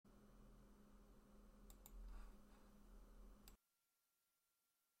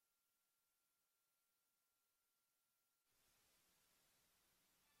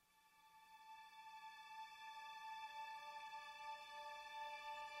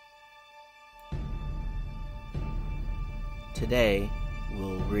Today,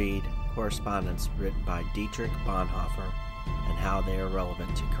 we'll read correspondence written by Dietrich Bonhoeffer and how they are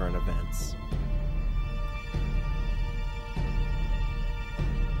relevant to current events.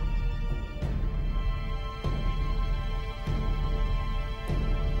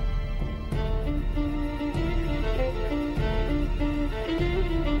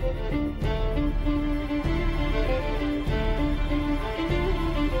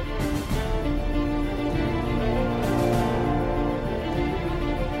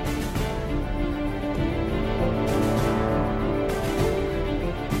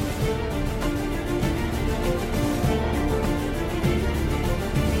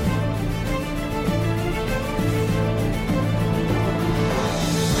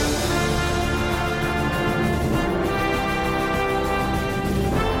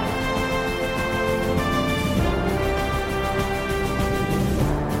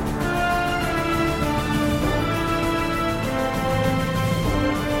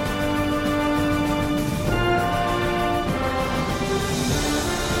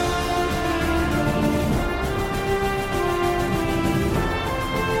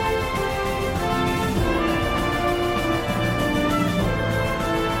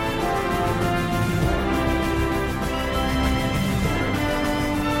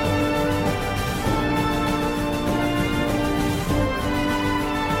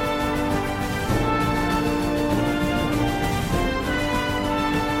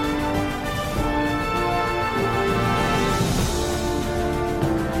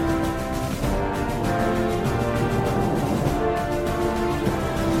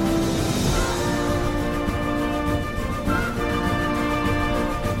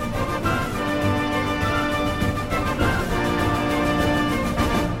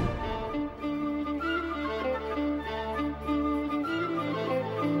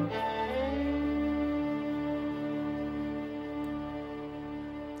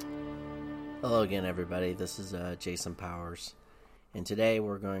 Hello again, everybody. This is Jason Powers, and today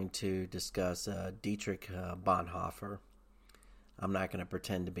we're going to discuss Dietrich Bonhoeffer. I'm not going to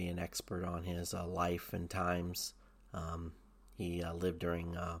pretend to be an expert on his life and times. He lived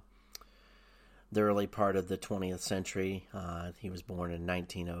during the early part of the 20th century. He was born in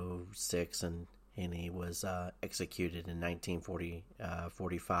 1906, and he was executed in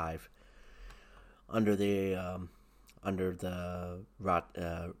 1945 under the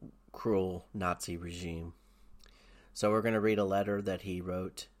cruel Nazi regime. So we're going to read a letter that he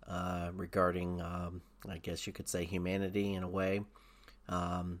wrote regarding, I guess you could say, humanity in a way.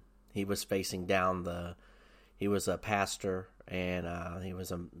 He was facing down he was a pastor, and he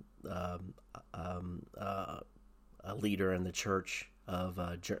was a leader in the church of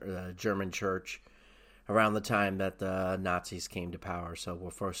German church around the time that the Nazis came to power. So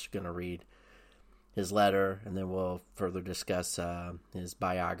we're first going to read his letter, and then we'll further discuss his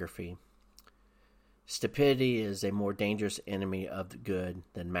biography. Stupidity is a more dangerous enemy of the good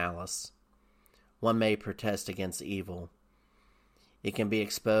than malice. One may protest against evil. It can be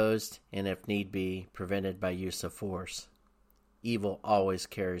exposed, and if need be, prevented by use of force. Evil always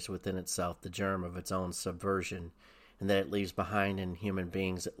carries within itself the germ of its own subversion, and that it leaves behind in human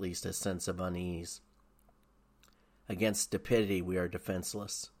beings at least a sense of unease. Against stupidity we are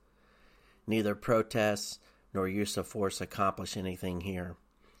defenseless. Neither protests nor use of force accomplish anything here.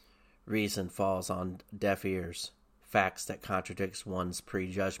 Reason falls on deaf ears. Facts that contradict one's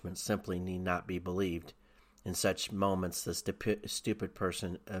prejudgment simply need not be believed. In such moments, the stupid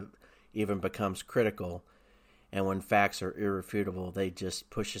person even becomes critical, and when facts are irrefutable, they just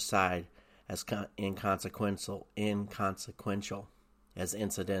push aside as inconsequential, as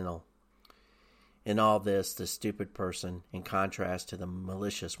incidental. In all this, the stupid person, in contrast to the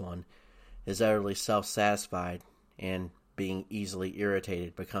malicious one, is utterly self-satisfied, and being easily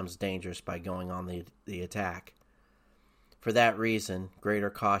irritated becomes dangerous by going on the attack. For that reason, greater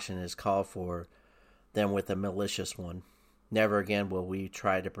caution is called for than with the malicious one. Never again will we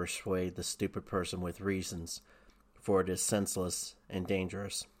try to persuade the stupid person with reasons, for it is senseless and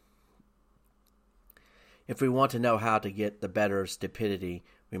dangerous. If we want to know how to get the better of stupidity,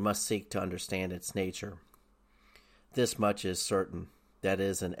 we must seek to understand its nature. This much is certain. That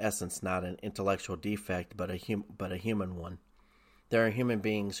is, in essence, not an intellectual defect, but a human one. There are human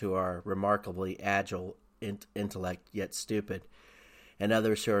beings who are remarkably agile in intellect, yet stupid, and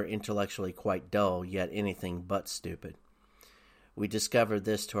others who are intellectually quite dull, yet anything but stupid. We discover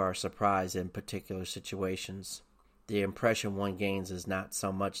this to our surprise in particular situations. The impression one gains is not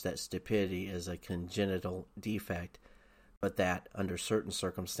so much that stupidity is a congenital defect, but that, under certain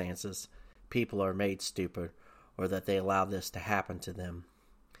circumstances, people are made stupid, or that they allow this to happen to them.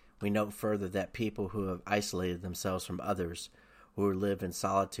 We note further that people who have isolated themselves from others, who live in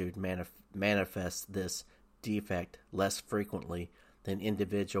solitude, manifest this defect less frequently than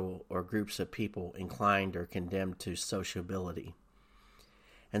individual or groups of people inclined or condemned to sociability.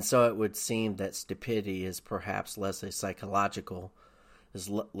 And so it would seem that stupidity is perhaps less a psychological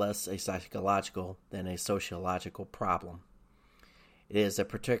than a sociological problem. It is a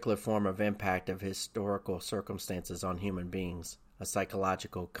particular form of impact of historical circumstances on human beings, a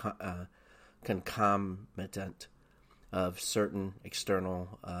psychological concomitant of certain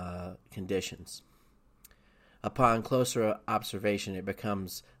external conditions. Upon closer observation, it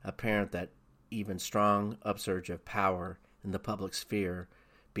becomes apparent that even strong upsurge of power in the public sphere,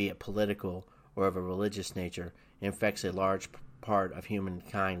 be it political or of a religious nature, infects a large part of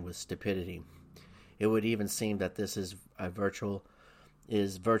humankind with stupidity. It would even seem that this is virtually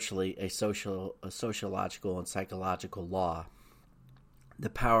a sociological and psychological law. The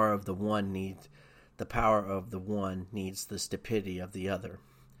power of the one needs the stupidity of the other.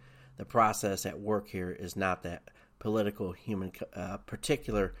 The process at work here is not that particular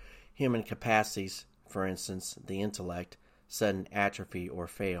human capacities, for instance, the intellect, sudden atrophy or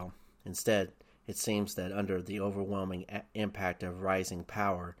fail. Instead, it seems that under the overwhelming impact of rising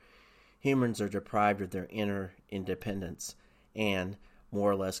power, humans are deprived of their inner independence and,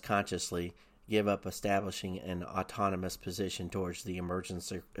 more or less consciously, give up establishing an autonomous position towards the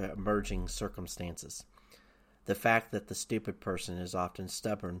emerging circumstances. The fact that the stupid person is often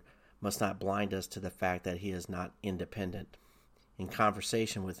stubborn must not blind us to the fact that he is not independent. In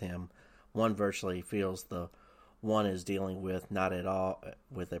conversation with him, one virtually feels the one is dealing with not at all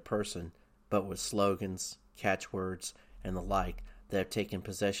with a person, but with slogans, catchwords, and the like that have taken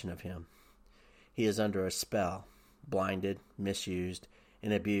possession of him. He is under a spell, blinded, misused,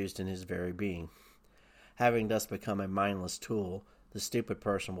 and abused in his very being. Having thus become a mindless tool, the stupid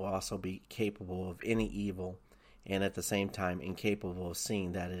person will also be capable of any evil, and at the same time incapable of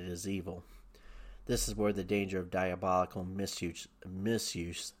seeing that it is evil. This is where the danger of diabolical misuse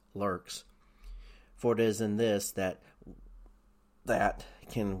lurks, for it is in this that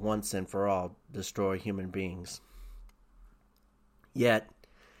can once and for all destroy human beings. Yet,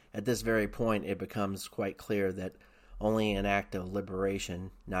 at this very point, it becomes quite clear that only an act of liberation,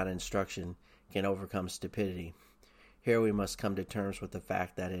 not instruction, can overcome stupidity. Here we must come to terms with the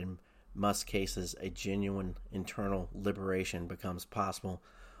fact that in most cases a genuine internal liberation becomes possible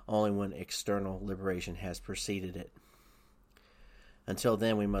only when external liberation has preceded it. Until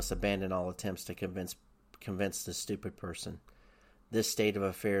then, we must abandon all attempts to convince the stupid person. This state of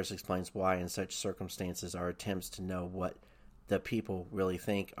affairs explains why in such circumstances our attempts to know what the people really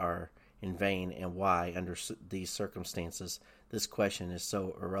think are in vain, and why, under these circumstances, this question is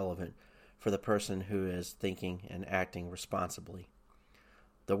so irrelevant for the person who is thinking and acting responsibly.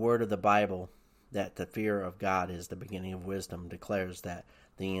 The word of the Bible, that the fear of God is the beginning of wisdom, declares that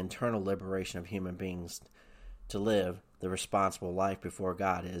the internal liberation of human beings to live the responsible life before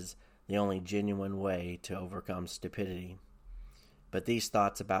God is the only genuine way to overcome stupidity. But these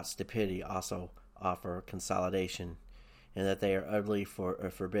thoughts about stupidity also offer consolidation, in that they are utterly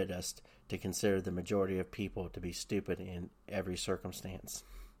forbid us to consider the majority of people to be stupid in every circumstance.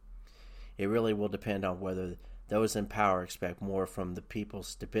 It really will depend on whether those in power expect more from the people's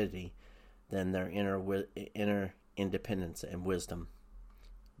stupidity than their inner independence and wisdom.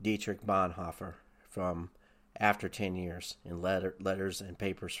 Dietrich Bonhoeffer, from After 10 Years, in Letters and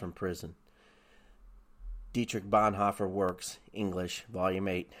Papers from Prison. Dietrich Bonhoeffer Works, English, Volume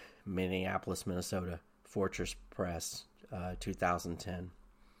 8, Minneapolis, Minnesota, Fortress Press, 2010.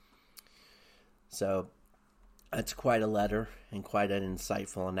 So, it's quite a letter and quite an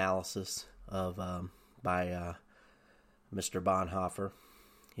insightful analysis of by Mr. Bonhoeffer.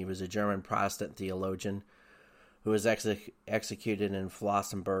 He was a German Protestant theologian who was executed in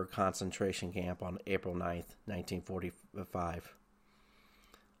Flossenburg concentration camp on April 9th, 1945.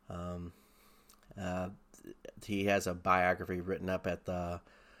 He has a biography written up at the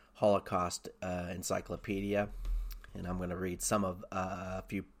Holocaust Encyclopedia, and I'm going to read some of a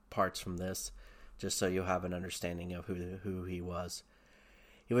few parts from this, just so you'll have an understanding of who he was.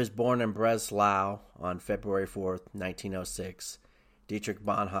 He was born in Breslau on February 4th, 1906. Dietrich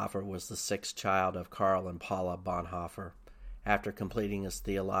Bonhoeffer was the sixth child of Karl and Paula Bonhoeffer. After completing his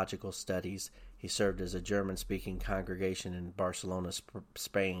theological studies, he served as a German-speaking congregation in Barcelona,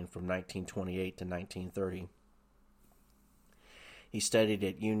 Spain from 1928 to 1930. He studied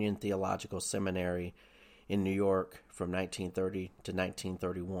at Union Theological Seminary in New York from 1930 to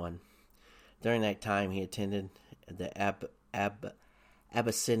 1931. During that time, he attended the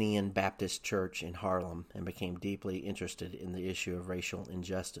Abyssinian Baptist Church in Harlem and became deeply interested in the issue of racial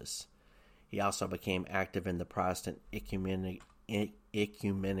injustice. He also became active in the Protestant ecumenical,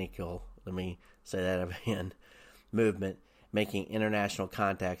 let me say that again, movement, making international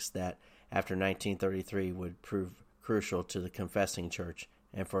contacts that, after 1933, would prove crucial to the confessing church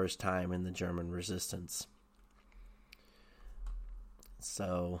and for his time in the German resistance.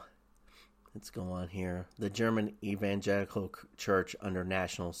 So, let's go on here. The German Evangelical Church under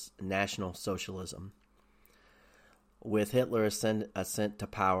National Socialism. With Hitler's ascent to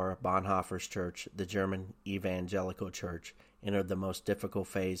power, Bonhoeffer's church, the German Evangelical Church, entered the most difficult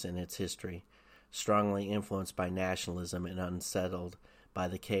phase in its history. Strongly influenced by nationalism and unsettled by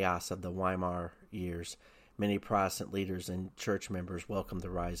the chaos of the Weimar years, many Protestant leaders and church members welcomed the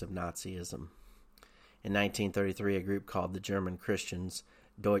rise of Nazism. In 1933, a group called the German Christians,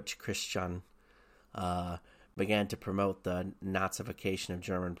 Deutsche Christen, began to promote the Nazification of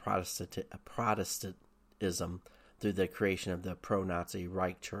German Protestantism through the creation of the pro-Nazi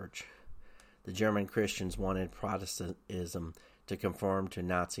Reich Church. The German Christians wanted Protestantism to conform to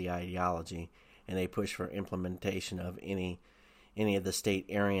Nazi ideology, and they pushed for implementation of any of the state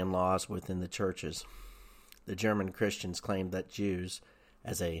Aryan laws within the churches. The German Christians claimed that Jews,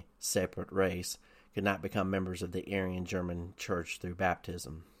 as a separate race, could not become members of the Aryan German Church through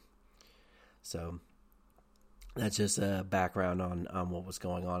baptism. So that's just a background on what was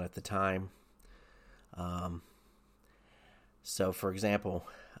going on at the time. So, for example,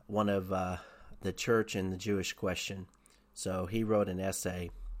 one of the church and the Jewish question. So he wrote an essay,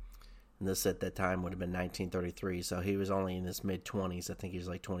 and this at that time would have been 1933, so he was only in his mid-20s. I think he was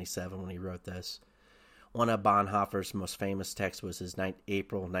like 27 when he wrote this. One of Bonhoeffer's most famous texts was his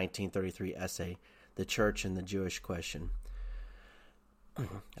April 1933 essay, The Church and the Jewish Question.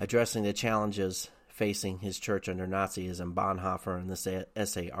 Addressing the challenges facing his church under Nazism, Bonhoeffer in this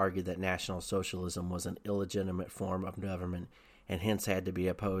essay argued that National Socialism was an illegitimate form of government and hence had to be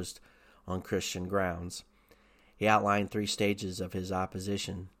opposed on Christian grounds. He outlined 3 stages of his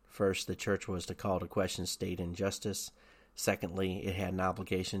opposition. First, the church was to call to question state injustice. Secondly, it had an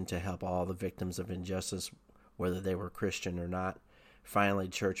obligation to help all the victims of injustice, whether they were Christian or not. Finally,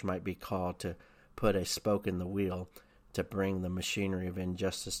 the church might be called to put a spoke in the wheel to bring the machinery of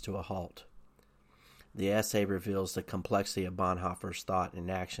injustice to a halt. The essay reveals the complexity of Bonhoeffer's thought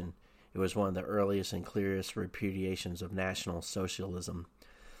and action. It was one of the earliest and clearest repudiations of National Socialism,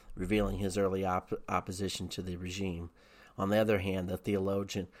 revealing his early opposition to the regime. On the other hand, the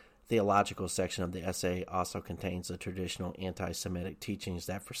theological section of the essay also contains the traditional anti-Semitic teachings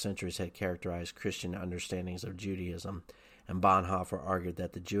that for centuries had characterized Christian understandings of Judaism, and Bonhoeffer argued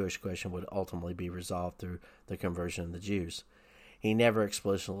that the Jewish question would ultimately be resolved through the conversion of the Jews. He never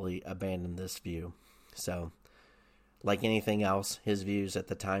explicitly abandoned this view. So, like anything else, his views at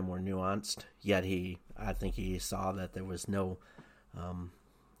the time were nuanced, yet I think he saw that there was no,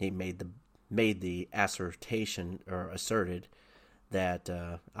 he made the assertion, or asserted, that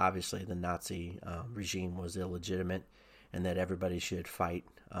obviously the Nazi regime was illegitimate and that everybody should fight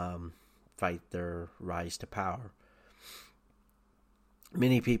their rise to power.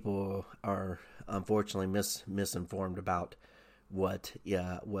 Many people are unfortunately misinformed about what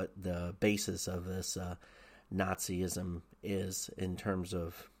the basis of this Nazism is, in terms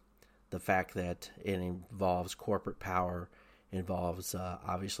of the fact that it involves corporate power, involves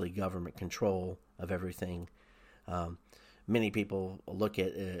obviously government control of everything. Many people look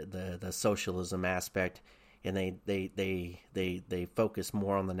at the socialism aspect, and they focus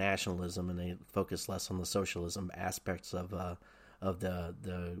more on the nationalism, and they focus less on the socialism aspects of the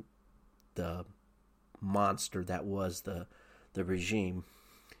monster that was the regime,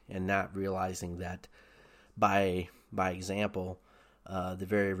 and not realizing that by example, the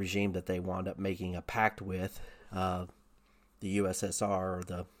very regime that they wound up making a pact with, the USSR, or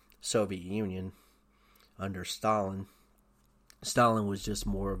the Soviet Union under Stalin. Stalin was just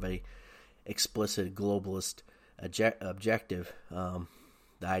more of a explicit globalist objective. The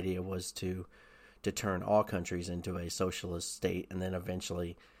idea was to turn all countries into a socialist state, and then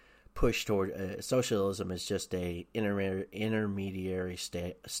eventually push toward socialism is just a intermediary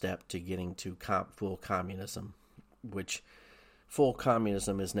step to getting to full communism, which full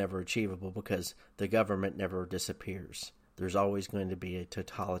communism is never achievable because the government never disappears. There's always going to be a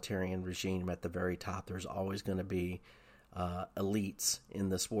totalitarian regime at the very top. There's always going to be elites in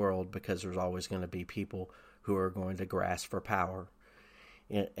this world, because there's always going to be people who are going to grasp for power.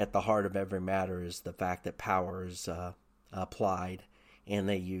 At the heart of every matter is the fact that power is applied, and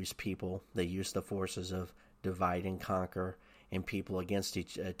they use people. They use the forces of divide and conquer, and people against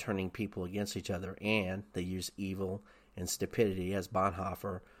turning people against each other, and they use evil and stupidity, as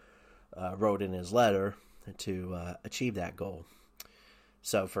Bonhoeffer wrote in his letter, to achieve that goal.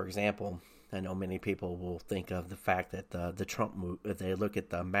 So, for example, I know many people will think of the fact that the Trump they look at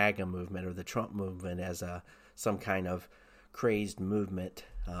the MAGA movement or the Trump movement as some kind of crazed movement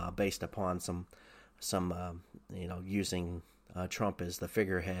based upon some using Trump as the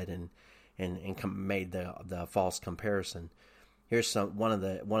figurehead and made the false comparison. Here's one of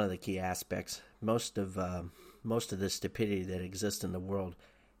the key aspects. Most of the stupidity that exists in the world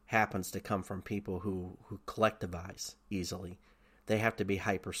happens to come from people who collectivize easily. They have to be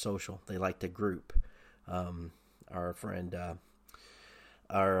hypersocial. They like to group. Our friend,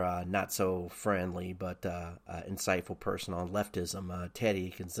 our not so friendly but insightful person on leftism,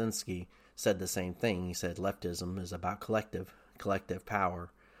 Teddy Kaczynski, said the same thing. He said leftism is about collective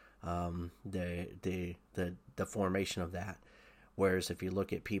power, the formation of that. Whereas if you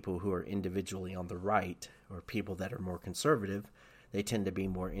look at people who are individually on the right or people that are more conservative, they tend to be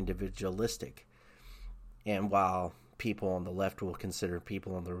more individualistic. And while people on the left will consider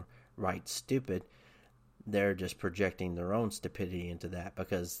people on the right stupid, they're just projecting their own stupidity into that,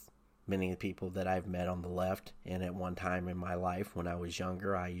 because many of the people that I've met on the left, and at one time in my life when I was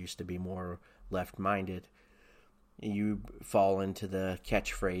younger, I used to be more left-minded. You fall into the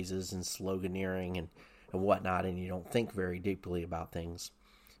catchphrases and sloganeering and whatnot, and you don't think very deeply about things.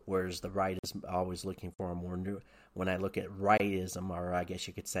 Whereas the right is always looking for a more new. When I look at rightism, or I guess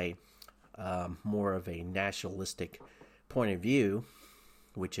you could say more of a nationalistic point of view,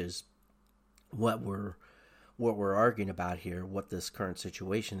 which is what we're arguing about here, what this current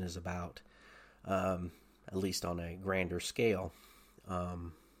situation is about, at least on a grander scale.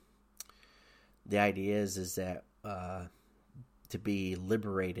 The idea is that to be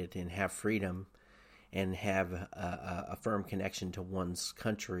liberated and have freedom and have a firm connection to one's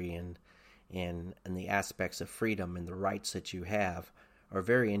country and the aspects of freedom and the rights that you have are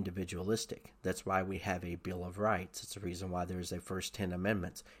very individualistic. That's why we have a Bill of Rights. It's the reason why there's a first 10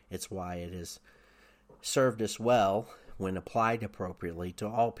 amendments. It's why it has served us well when applied appropriately to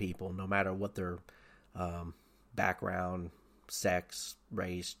all people, no matter what their background, sex,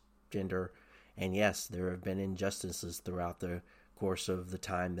 race, gender. And yes, there have been injustices throughout the course of the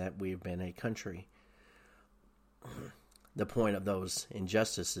time that we've been a country. The point of those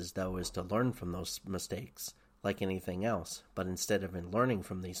injustices, though, is to learn from those mistakes, like anything else. But instead of learning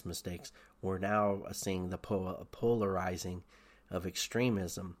from these mistakes, we're now seeing the polarizing of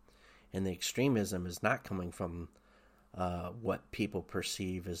extremism. And the extremism is not coming from what people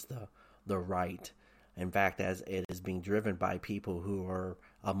perceive as the right. In fact, as it is being driven by people who are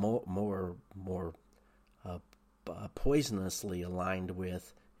more poisonously aligned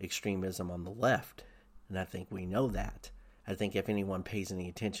with extremism on the left. And I think we know that. I think if anyone pays any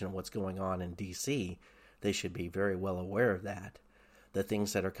attention to what's going on in D.C., they should be very well aware of that. The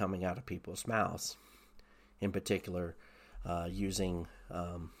things that are coming out of people's mouths, in particular, using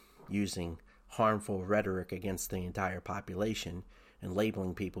harmful rhetoric against the entire population and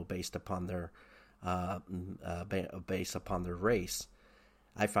labeling people based upon their race.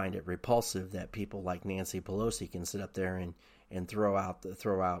 I find it repulsive that people like Nancy Pelosi can sit up there and throw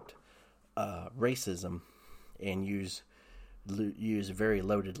out racism and use very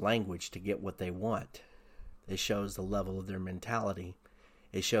loaded language to get what they want. It shows the level of their mentality.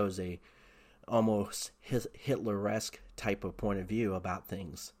 It shows a almost Hitler-esque type of point of view about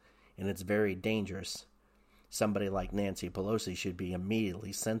things, and it's very dangerous. Somebody like Nancy Pelosi should be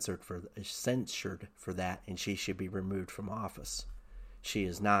immediately censored for that, and she should be removed from office. She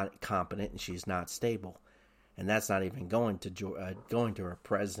is not competent and she's not stable, and that's not even going to a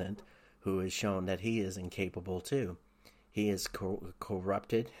president who has shown that he is incapable too. He is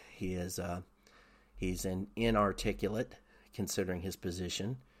corrupted. He's inarticulate, considering his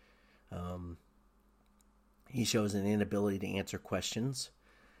position. He shows an inability to answer questions.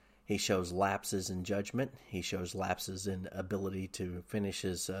 He shows lapses in judgment. He shows lapses in ability to finish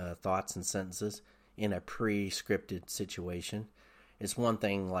his thoughts and sentences in a pre-scripted situation. It's one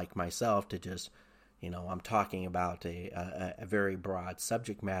thing, like myself, to just, I'm talking about a very broad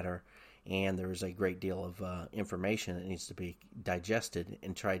subject matter, and there's a great deal of information that needs to be digested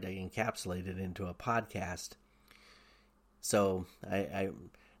and tried to encapsulate it into a podcast. So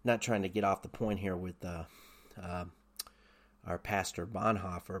I'm not trying to get off the point here with our pastor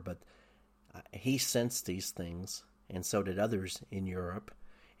Bonhoeffer, but he sensed these things, and so did others in Europe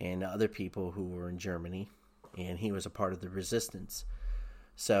and other people who were in Germany, and he was a part of the resistance.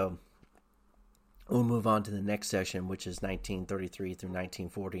 So we'll move on to the next session, which is 1933 through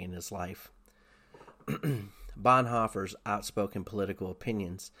 1940 in his life. Bonhoeffer's outspoken political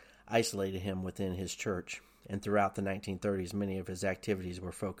opinions isolated him within his church, and throughout the 1930s, many of his activities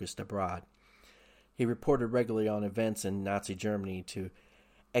were focused abroad. He reported regularly on events in Nazi Germany to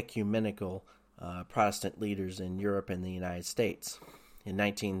ecumenical Protestant leaders in Europe and the United States. In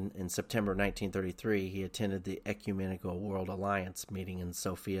September 1933, he attended the Ecumenical World Alliance meeting in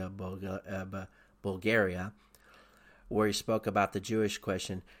Sofia, Bulgaria, where he spoke about the Jewish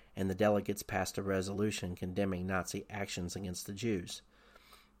question, and the delegates passed a resolution condemning Nazi actions against the Jews.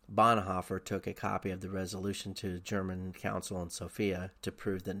 Bonhoeffer took a copy of the resolution to the German Council in Sofia to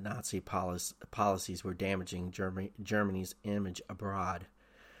prove that Nazi policies were damaging Germany's image abroad.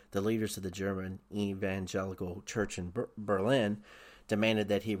 The leaders of the German Evangelical Church in Berlin demanded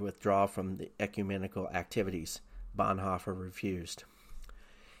that he withdraw from the ecumenical activities. Bonhoeffer refused.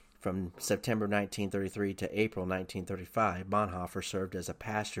 From September 1933 to April 1935, Bonhoeffer served as a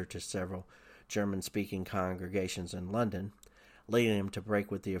pastor to several German-speaking congregations in London, leading him to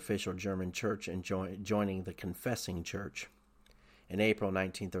break with the official German church and joining the Confessing Church. In April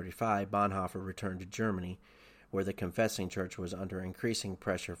 1935, Bonhoeffer returned to Germany, where the Confessing Church was under increasing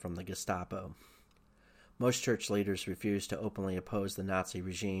pressure from the Gestapo. Most church leaders refused to openly oppose the Nazi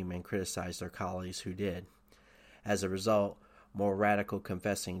regime and criticized their colleagues who did. As a result, more radical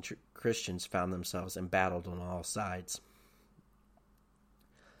confessing Christians found themselves embattled on all sides.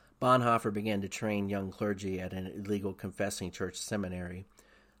 Bonhoeffer began to train young clergy at an illegal confessing church seminary,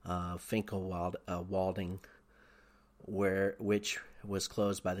 Finkelwalding, which was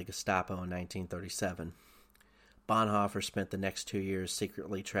closed by the Gestapo in 1937. Bonhoeffer spent the next 2 years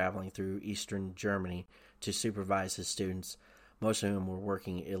secretly traveling through eastern Germany to supervise his students, most of whom were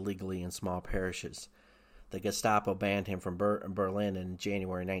working illegally in small parishes. The Gestapo banned him from Berlin in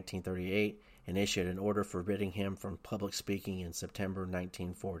January 1938 and issued an order forbidding him from public speaking in September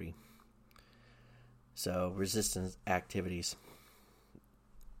 1940. So, resistance activities.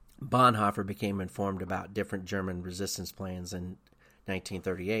 Bonhoeffer became informed about different German resistance plans in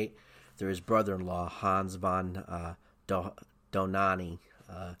 1938 through his brother-in-law, Hans von Dohnanyi,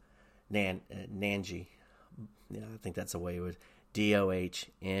 Nanji. Yeah, I think that's the way it was.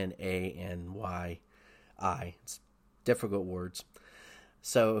 Dohnanyi. It's difficult words.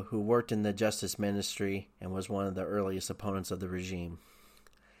 So, who worked in the justice ministry and was one of the earliest opponents of the regime.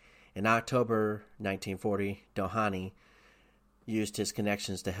 In October 1940, Dohnanyi used his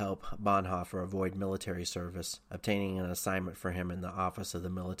connections to help Bonhoeffer avoid military service, obtaining an assignment for him in the Office of the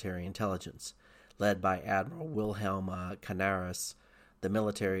Military Intelligence. Led by Admiral Wilhelm Canaris, the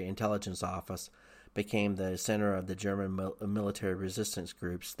Military Intelligence Office became the center of the German military resistance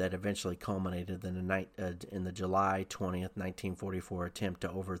groups that eventually culminated in the July 20th, 1944 attempt to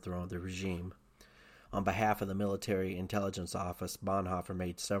overthrow the regime. On behalf of the Military Intelligence Office, Bonhoeffer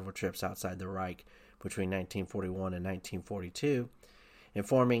made several trips outside the Reich between 1941 and 1942,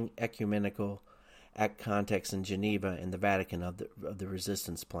 informing ecumenical contacts in Geneva and the Vatican of the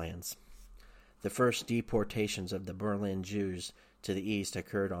resistance plans. The first deportations of the Berlin Jews to the east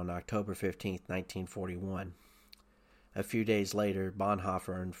occurred on October 15, 1941. A few days later,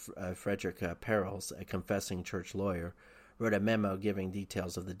 Bonhoeffer and Friedrich Perls, a confessing church lawyer, wrote a memo giving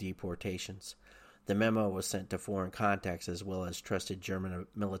details of the deportations. The memo was sent to foreign contacts as well as trusted German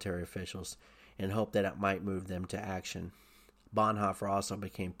military officials in hope that it might move them to action. Bonhoeffer also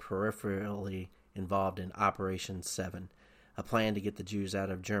became peripherally involved in Operation 7, a plan to get the Jews out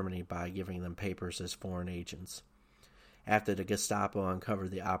of Germany by giving them papers as foreign agents. After the Gestapo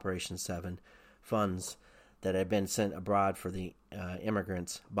uncovered the Operation 7 funds that had been sent abroad for the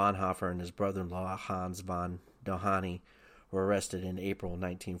immigrants, Bonhoeffer and his brother-in-law, Hans von Dohnanyi, were arrested in April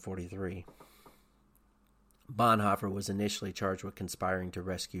 1943. Bonhoeffer was initially charged with conspiring to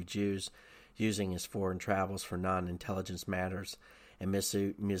rescue Jews, using his foreign travels for non-intelligence matters, and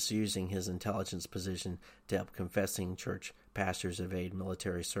misusing his intelligence position to help confessing church pastors evade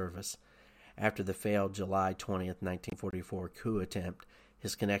military service. After the failed July 20th, 1944 coup attempt,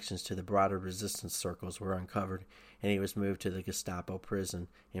 his connections to the broader resistance circles were uncovered, and he was moved to the Gestapo prison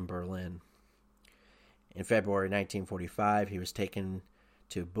in Berlin. In February 1945, he was taken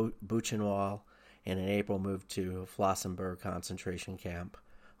to Buchenwald, and in April moved to Flossenburg concentration camp.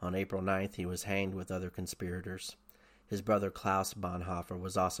 On April 9th, he was hanged with other conspirators. His brother Klaus Bonhoeffer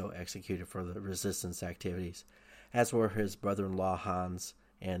was also executed for the resistance activities, as were his brother-in-law Hans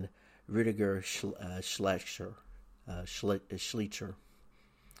and Rüdiger Schleicher.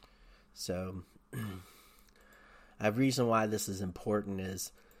 So, a reason why this is important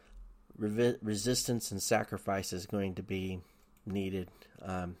is resistance and sacrifice is going to be needed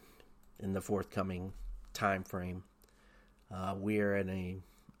in the forthcoming time frame. We are in a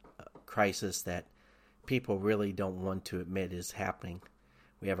crisis that people really don't want to admit is happening.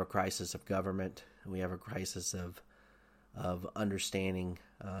 We have a crisis of government. We have a crisis of understanding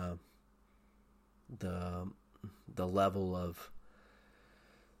the level of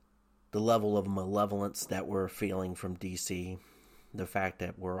malevolence that we're feeling from DC. The fact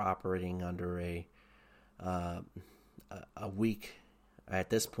that we're operating under a weak, at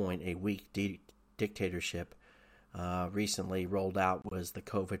this point, a weak dictatorship. Recently rolled out was the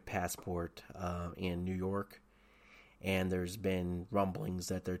COVID passport in New York, and there's been rumblings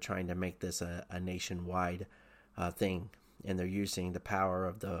that they're trying to make this a nationwide thing, and they're using the power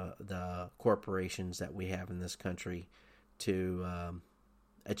of the corporations that we have in this country to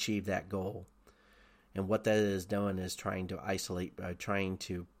achieve that goal. And what that is doing is trying to isolate, trying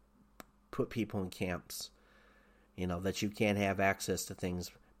to put people in camps, that you can't have access to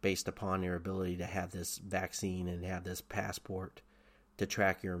things based upon your ability to have this vaccine and have this passport to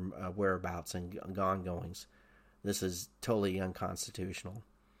track your whereabouts and ongoings. This is totally unconstitutional.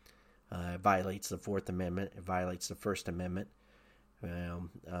 It violates the Fourth Amendment. It violates the First Amendment.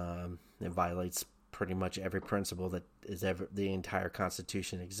 It violates pretty much every principle that is ever the entire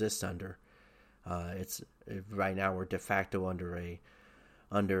Constitution exists under. It's right now we're de facto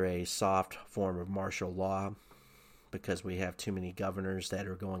under a soft form of martial law, because we have too many governors that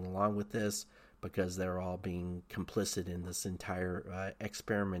are going along with this, because they're all being complicit in this entire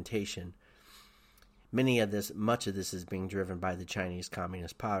experimentation. Much of this is being driven by the Chinese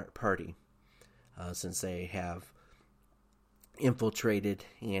Communist Party, since they have infiltrated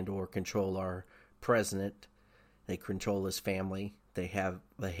and or control our president. They control his family. They have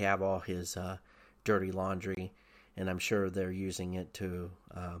all his dirty laundry, and I'm sure they're using it to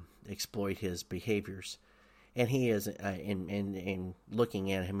exploit his behaviors. And he is, in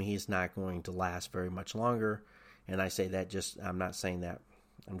looking at him, he's not going to last very much longer. And I say that I'm not saying that.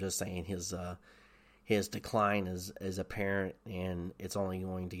 I'm just saying his decline is apparent, and it's only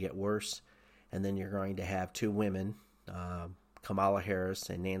going to get worse. And then you're going to have two women, Kamala Harris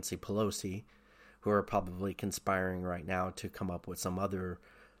and Nancy Pelosi, who are probably conspiring right now to come up with some other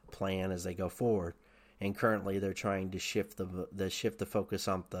plan as they go forward. And currently, they're trying to shift the focus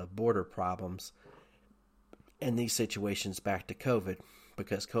on the border problems and these situations back to COVID,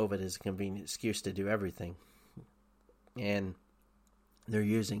 because COVID is a convenient excuse to do everything. And they're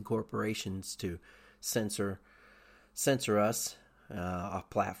using corporations to censor us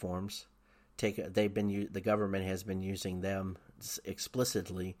off platforms. The government has been using them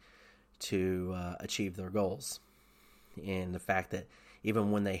explicitly to achieve their goals. And the fact that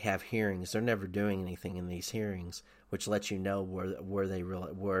even when they have hearings, they're never doing anything in these hearings, which lets you know where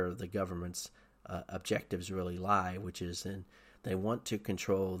the government's objectives really lie, which is they want to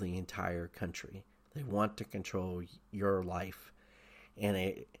control the entire country. They want to control your life,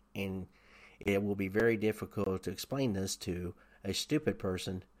 and it will be very difficult to explain this to a stupid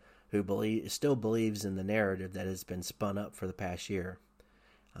person who still believes in the narrative that has been spun up for the past year.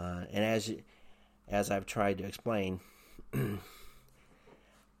 And as I've tried to explain,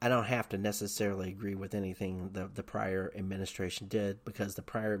 I don't have to necessarily agree with anything the prior administration did, because the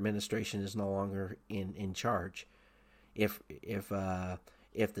prior administration is no longer in charge. If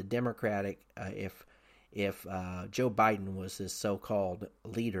the Democratic if Joe Biden was this so-called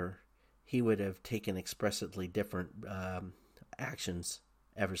leader, he would have taken expressly different actions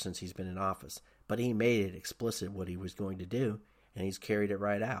ever since he's been in office. But he made it explicit what he was going to do, and he's carried it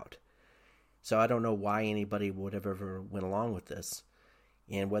right out. So I don't know why anybody would have ever went along with this.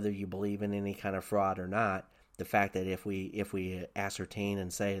 And whether you believe in any kind of fraud or not, the fact that if we ascertain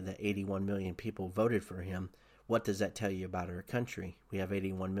and say that 81 million people voted for him, what does that tell you about our country? We have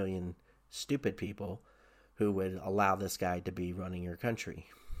 81 million stupid people who would allow this guy to be running your country.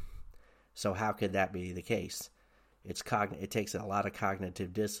 So how could that be the case? It takes a lot of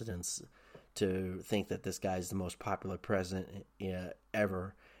cognitive dissonance to think that this guy is the most popular president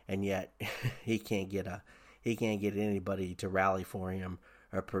ever, and yet he can't get anybody to rally for him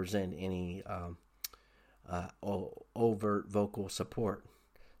or present any overt vocal support.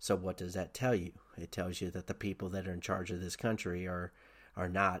 So what does that tell you? It tells you that the people that are in charge of this country are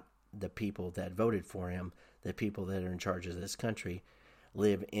not the people that voted for him. The people that are in charge of this country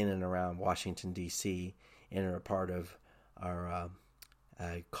live in and around Washington, D.C., and are a part of our,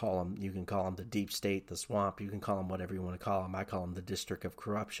 you can call them the deep state, the swamp, you can call them whatever you want to call them. I call them the district of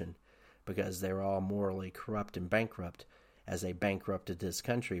corruption, because they're all morally corrupt and bankrupt, as they bankrupted this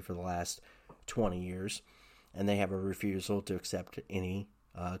country for the last 20 years, and they have a refusal to accept any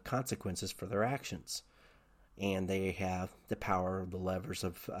consequences for their actions. And they have the levers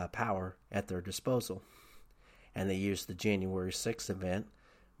of power at their disposal. And they use the January 6th event,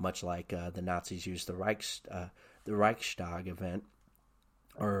 much like the Nazis used the Reichstag event,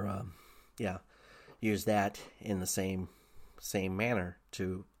 use that in the same manner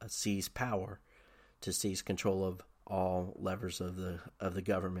to seize power, to seize control of all levers of the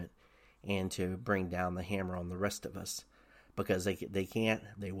government, and to bring down the hammer on the rest of us, because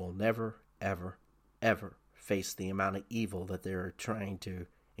they will never, ever, ever face the amount of evil that they're trying to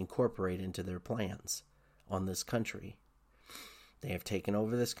incorporate into their plans on this country. They have taken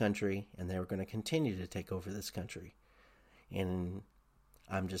over this country, and they're going to continue to take over this country. And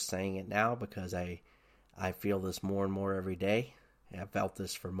I'm just saying it now because I feel this more and more every day. I've felt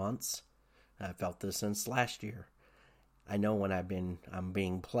this for months. I've felt this since last year. I know when I'm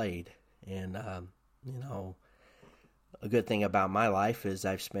being played. And, a good thing about my life is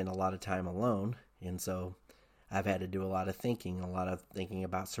I've spent a lot of time alone. And so I've had to do a lot of thinking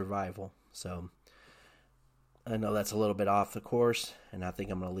about survival. So I know that's a little bit off the course, and I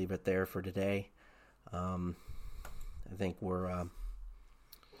think I'm going to leave it there for today. I think we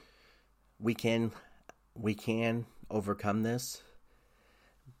can overcome this,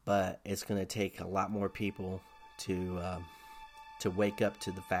 but it's going to take a lot more people to wake up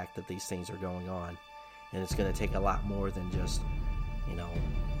to the fact that these things are going on, and it's going to take a lot more than just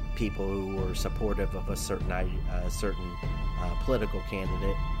people who were supportive of a certain political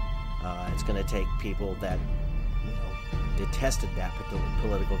candidate. It's going to take people that detested that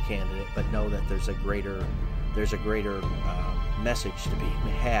political candidate, but know that there's a greater message to be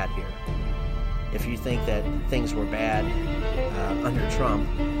had here. If you think that things were bad under Trump,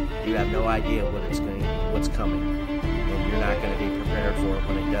 you have no idea what's coming, and you're not going to be prepared for it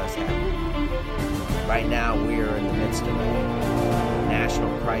when it does happen. Right now, we are in the midst of a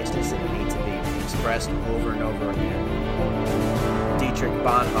national crisis, and it needs to be expressed over and over again. Dietrich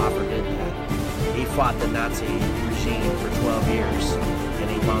Bonhoeffer did that. He fought the Nazi regime for 12 years, and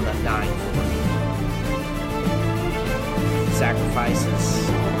he wound up dying for it. Sacrifices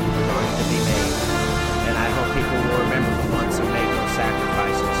are going to be made, and I hope people will remember the ones who made those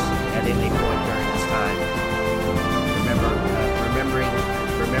sacrifices at any point during this time.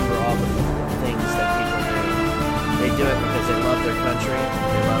 Remember all the things that people do. They do it because they love their country.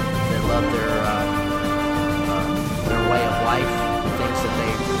 They love their way of life, the things that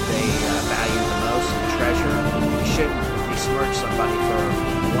they value the most and treasure. You shouldn't besmirch somebody for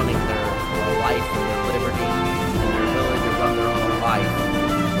wanting their life and their liberty and their ability to run their own life.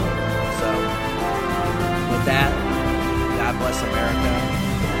 So, with that, God bless America.